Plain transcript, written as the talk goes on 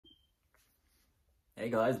Hey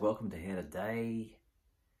guys, welcome to Hair Today.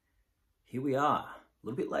 Here we are, a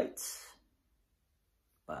little bit late,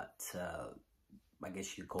 but I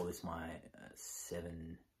guess you could call this my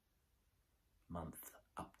 7-month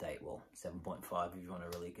update. Well, 7.5 if you want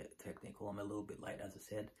to really get technical. I'm a little bit late, as I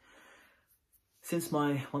said. Since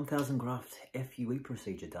my 1000 graft FUE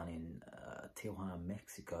procedure done in Tijuana,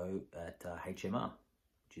 Mexico at HMR,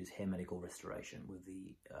 which is Hair Medical Restoration with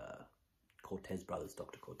the Cortez brothers,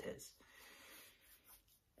 Dr. Cortez.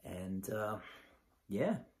 And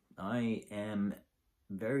yeah, I am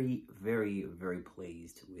very, very, very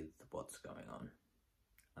pleased with what's going on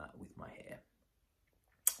with my hair.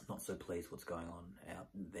 Not so pleased what's going on out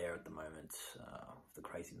there at the moment, the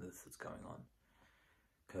craziness that's going on,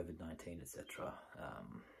 COVID-19, etc.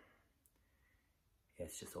 Yeah,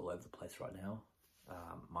 it's just all over the place right now.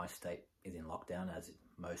 My state is in lockdown, as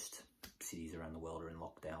most cities around the world are in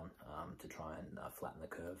lockdown, to try and flatten the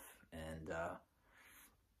curve. And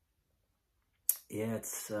yeah,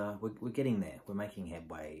 it's we're getting there. We're making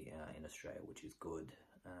headway in Australia, which is good.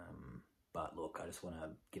 But look, I just want to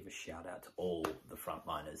give a shout out to all the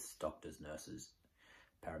frontliners, doctors, nurses,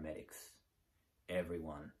 paramedics,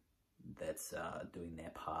 everyone that's doing their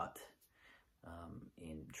part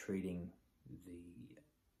in treating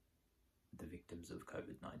the victims of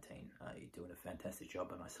COVID-19. You're doing a fantastic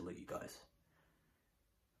job, and I salute you guys.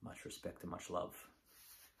 Much respect and much love.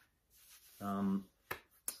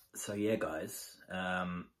 So yeah, guys,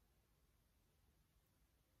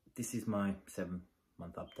 this is my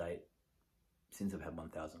 7-month update since I've had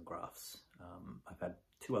 1000 grafts. I've had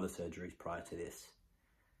 2 other surgeries prior to this.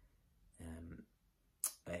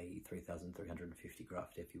 A 3,350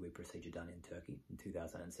 graft FUE procedure done in Turkey in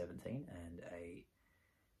 2017, and a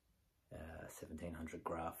 1,700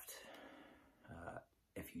 graft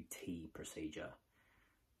FUT procedure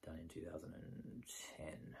done in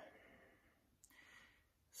 2010.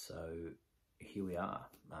 So here we are,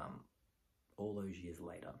 all those years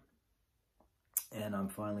later, and I'm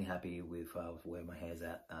finally happy with where my hair's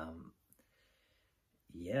at.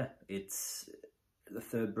 Yeah, it's the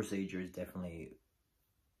 3rd procedure is definitely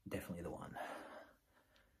the one.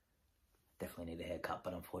 Definitely need a haircut,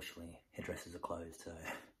 but unfortunately hairdressers are closed, so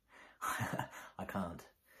I can't.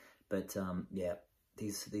 But yeah,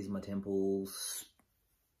 these are my temples.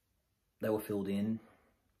 They were filled in.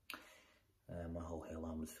 My whole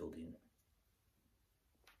hairline was filled in.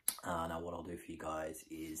 Now what I'll do for you guys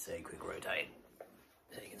is a quick rotate,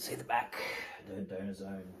 so you can see the back, the donor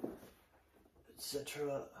zone,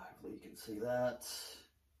 etc. Hopefully you can see that.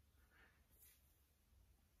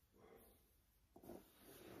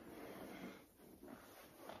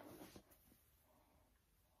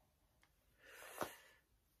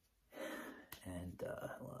 And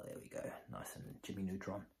well, there we go, nice and Jimmy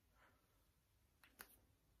Neutron.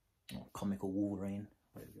 Or comical Wolverine,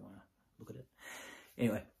 whatever you want to look at it.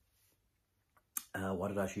 Anyway, why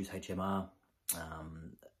did I choose HMR?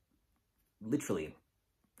 Literally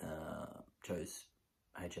chose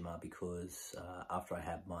HMR because after I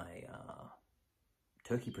had my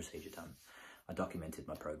Turkey procedure done, I documented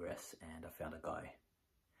my progress, and I found a guy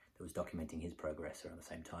that was documenting his progress around the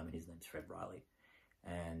same time, and his name's Fred Riley.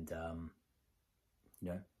 And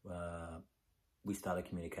you know, we started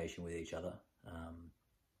communication with each other.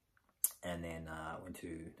 And then went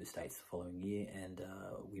to the States the following year, and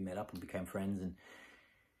we met up and became friends. And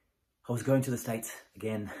I was going to the States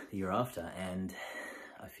again the year after, and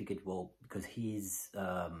I figured, well, because his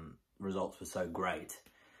results were so great,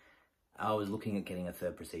 I was looking at getting a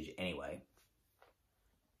 3rd procedure anyway.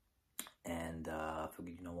 And I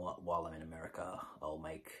figured, you know what, while I'm in America,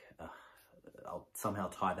 I'll somehow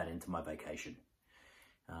tie that into my vacation.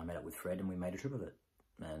 I met up with Fred, and we made a trip of it.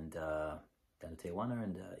 And down to Tijuana,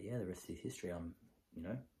 and yeah, the rest is history. I'm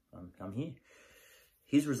here.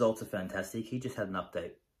 His results are fantastic. He just had an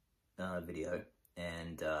update video,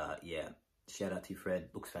 and yeah, shout out to you,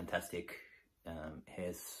 Fred. Looks fantastic.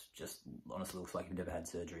 Hair's just honestly looks like you've never had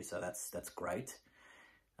surgery, so that's great.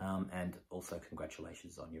 And also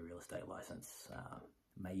congratulations on your real estate license.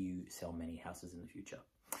 May you sell many houses in the future.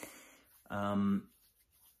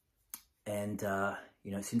 And you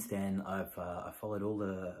know, since then I've followed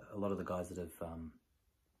a lot of the guys that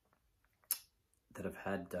have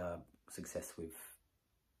had success with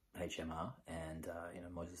HMR, and you know,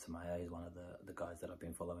 Moses Amaya is one of the guys that I've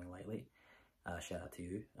been following lately. Shout out to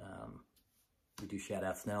you. We do shout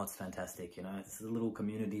outs now. It's fantastic. You know, it's a little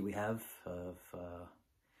community we have of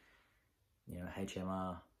you know,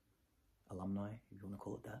 HMR alumni, if you want to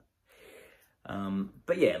call it that.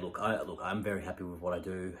 But yeah, look, I'm very happy with what I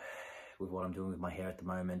do, with what I'm doing with my hair at the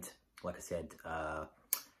moment. Like I said,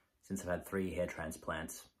 since I've had 3 hair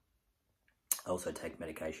transplants, I also take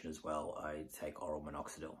medication as well. I take oral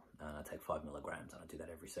minoxidil, and I take 5 milligrams, and I do that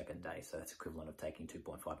every second day. So that's equivalent of taking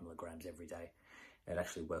 2.5 milligrams every day. It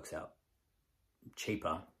actually works out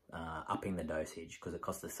cheaper, upping the dosage, because it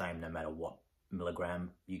costs the same no matter what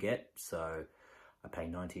milligram you get. So I pay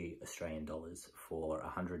 90 Australian dollars for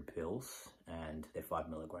 100 pills, and they're 5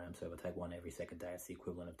 milligrams. So if I take one every second day, it's the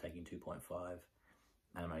equivalent of taking 2.5,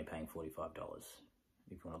 and I'm only paying $45,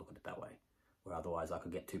 if you want to look at it that way. Where otherwise I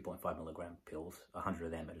could get 2.5 milligram pills, 100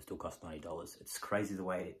 of them, and it still costs $90. It's crazy the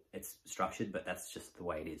way it's structured, but that's just the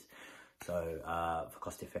way it is. So for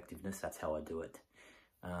cost effectiveness, that's how I do it.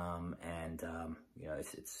 You know,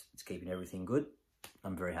 it's keeping everything good.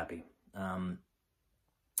 I'm very happy.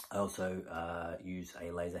 I also use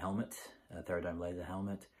a laser helmet, a Theradome laser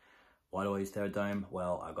helmet. Why do I use Theradome?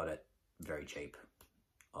 Well, I got it very cheap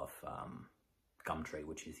off Gumtree,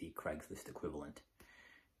 which is the Craigslist equivalent.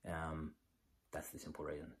 That's the simple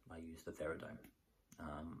reason I use the Theradome.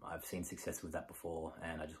 I've seen success with that before,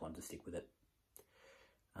 and I just wanted to stick with it.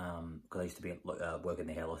 Because I used to be work in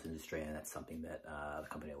the hair loss industry, and that's something that the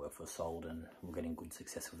company I work for sold, and we're getting good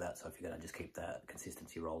success with that. So I figured I'd just keep that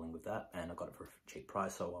consistency rolling with that, and I got it for a cheap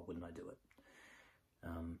price, so why wouldn't I do it?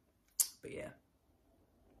 But yeah,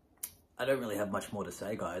 I don't really have much more to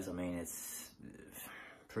say, guys. I mean, it's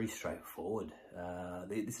pretty straightforward.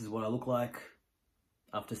 This is what I look like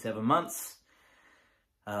after 7 months.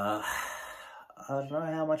 I don't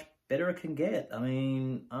know how much better it can get. I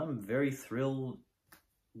mean, I'm very thrilled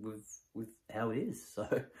with how it is. So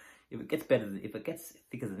if it gets better, if it gets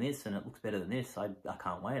thicker than this and it looks better than this, I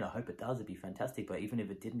can't wait. I hope it does. It'd be fantastic. But even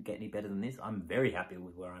if it didn't get any better than this, I'm very happy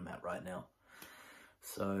with where I'm at right now.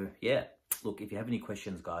 So yeah, look, if you have any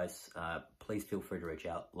questions, guys, please feel free to reach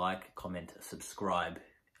out, like, comment, subscribe,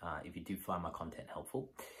 if you do find my content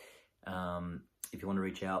helpful. If you want to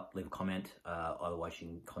reach out, leave a comment. Otherwise, you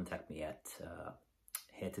can contact me at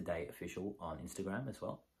Hair Today Official on Instagram as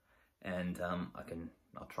well. And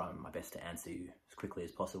I'll try my best to answer you as quickly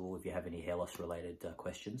as possible if you have any hair loss related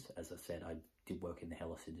questions. As I said, I did work in the hair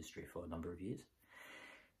loss industry for a number of years.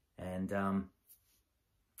 And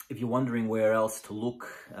if you're wondering where else to look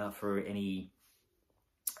for any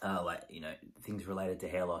things related to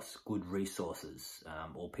hair loss, good resources,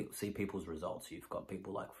 or see people's results, you've got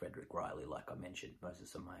people like Frederick Riley, like I mentioned,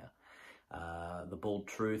 Moses Amaya. The Bald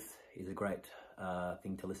Truth is a great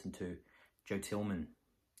thing to listen to. Joe Tillman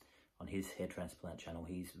on his hair transplant channel,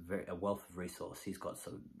 he's a wealth of resource. He's got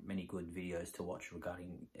so many good videos to watch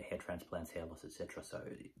regarding hair transplants, hair loss, etc. So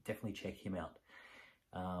definitely check him out.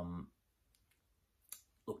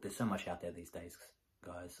 Look, there's so much out there these days,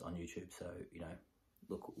 guys, on YouTube. So, you know,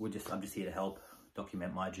 look, I'm just here to help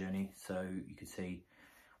document my journey, so you can see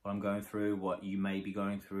what I'm going through, what you may be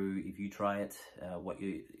going through if you try it, what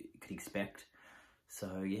you could expect.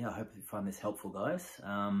 So yeah, I hope you find this helpful, guys.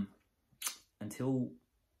 Until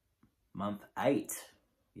month 8,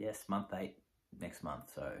 yes, month 8 next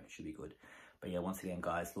month, so it should be good. But yeah, once again,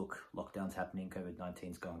 guys, look, lockdown's happening,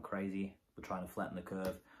 COVID-19's going crazy. We're trying to flatten the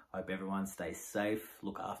curve. I hope everyone stays safe,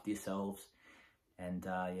 look after yourselves, and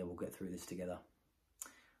yeah, we'll get through this together.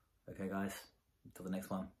 Okay, guys, until the next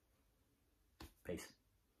one. Peace.